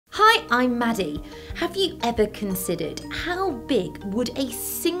Hi, I'm Maddie. Have you ever considered how big would a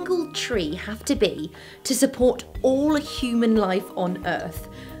single tree have to be to support all human life on Earth?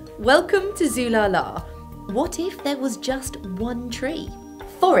 Welcome to Zulala. What if there was just one tree?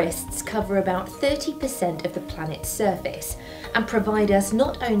 Forests cover about 30% of the planet's surface and provide us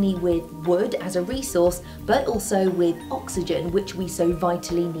not only with wood as a resource, but also with oxygen, which we so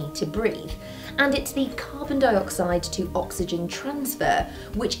vitally need to breathe. And it's the carbon dioxide to oxygen transfer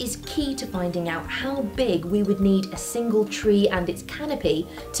which is key to finding out how big we would need a single tree and its canopy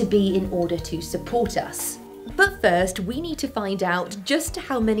to be in order to support us. But first, we need to find out just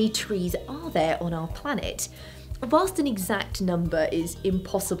how many trees are there on our planet. Whilst an exact number is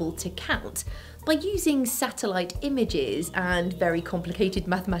impossible to count, by using satellite images and very complicated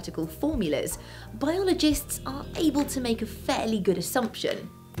mathematical formulas, biologists are able to make a fairly good assumption.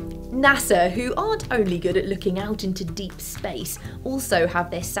 NASA, who aren't only good at looking out into deep space, also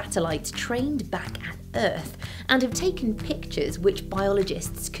have their satellites trained back at Earth and have taken pictures which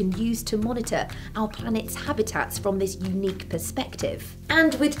biologists can use to monitor our planet's habitats from this unique perspective.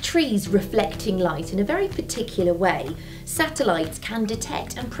 And with trees reflecting light in a very particular way, satellites can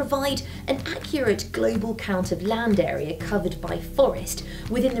detect and provide an accurate global count of land area covered by forest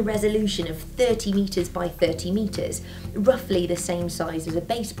within the resolution of 30 metres by 30 metres, roughly the same size as a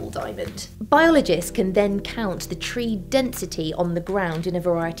baseball diamond. Biologists can then count the tree density on the ground in a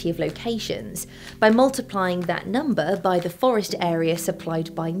variety of locations. By multiplying that number by the forest area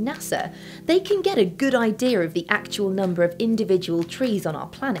supplied by NASA, they can get a good idea of the actual number of individual trees on our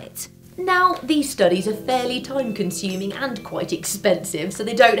planet. Now, these studies are fairly time-consuming and quite expensive, so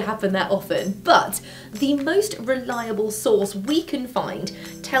they don't happen that often, but the most reliable source we can find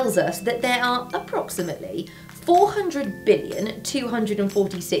tells us that there are approximately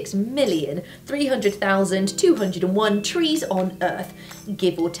 400,246,300,201 trees on Earth,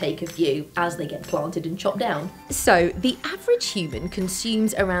 give or take a few as they get planted and chopped down. So the average human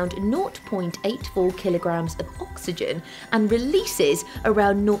consumes around 0.84 kilograms of oxygen and releases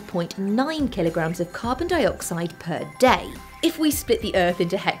around 0.9 kilograms of carbon dioxide per day. If we split the Earth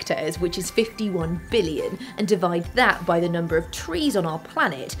into hectares, which is 51 billion, and divide that by the number of trees on our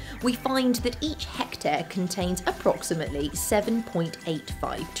planet, we find that each hectare contains approximately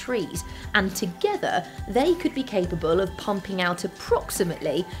 7.85 trees, and together they could be capable of pumping out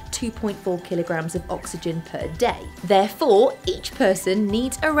approximately 2.4 kilograms of oxygen per day. Therefore, each person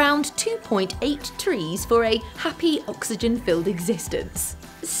needs around 2.8 trees for a happy oxygen-filled existence.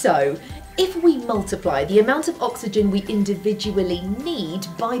 So, if we multiply the amount of oxygen we individually need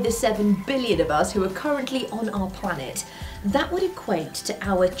by the 7 billion of us who are currently on our planet, that would equate to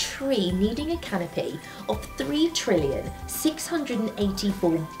our tree needing a canopy of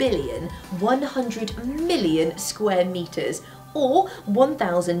 3,684,100,000,000 square metres, or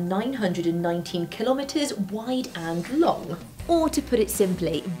 1,919 kilometres wide and long. Or to put it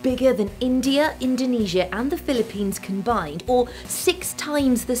simply, bigger than India, Indonesia and the Philippines combined, or 6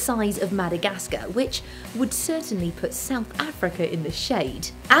 times the size of Madagascar, which would certainly put South Africa in the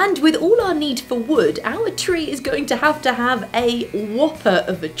shade. And with all our need for wood, our tree is going to have a whopper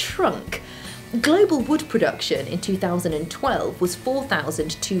of a trunk. Global wood production in 2012 was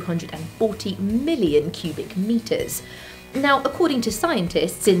 4,240 million cubic metres. Now, according to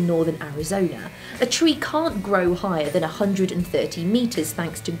scientists in northern Arizona, a tree can't grow higher than 130 metres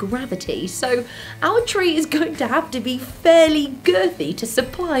thanks to gravity, so our tree is going to have to be fairly girthy to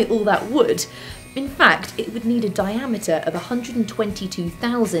supply all that wood. In fact, it would need a diameter of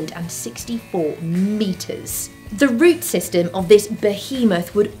 122,064 metres. The root system of this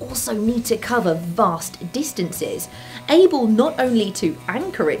behemoth would also need to cover vast distances, able not only to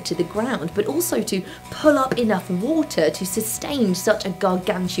anchor it to the ground, but also to pull up enough water to sustain such a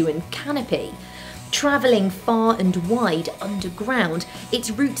gargantuan canopy. Travelling far and wide underground,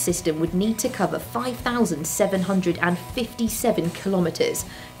 its root system would need to cover 5,757 kilometres,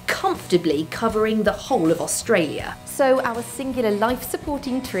 comfortably covering the whole of Australia. So our singular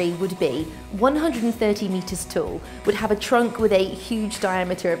life-supporting tree would be 130 metres tall, would have a trunk with a huge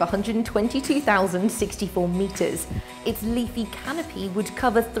diameter of 122,064 metres. Its leafy canopy would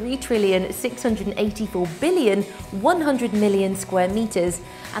cover 3,684,100,000,000 square metres,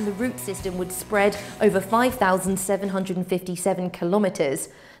 and the root system would spread over 5,757 kilometres.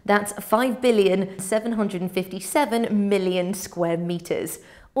 That's 5,757,000,000 square metres.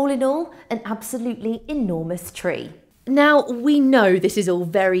 All in all, an absolutely enormous tree. Now, we know this is all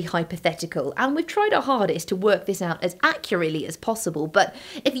very hypothetical, and we've tried our hardest to work this out as accurately as possible, but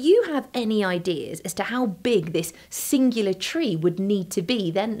if you have any ideas as to how big this singular tree would need to be,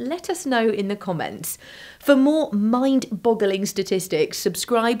 then let us know in the comments. For more mind-boggling statistics,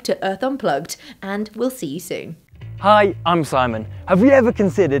 subscribe to Earth Unplugged, and we'll see you soon. Hi, I'm Simon. Have you ever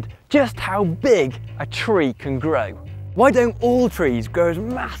considered just how big a tree can grow? Why don't all trees grow as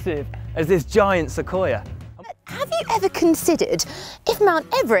massive as this giant sequoia? Have you ever considered if Mount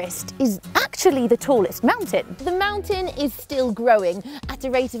Everest is actually the tallest mountain? The mountain is still growing at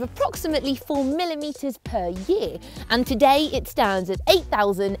a rate of approximately 4 millimetres per year, and today it stands at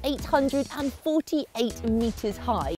 8,848 metres high.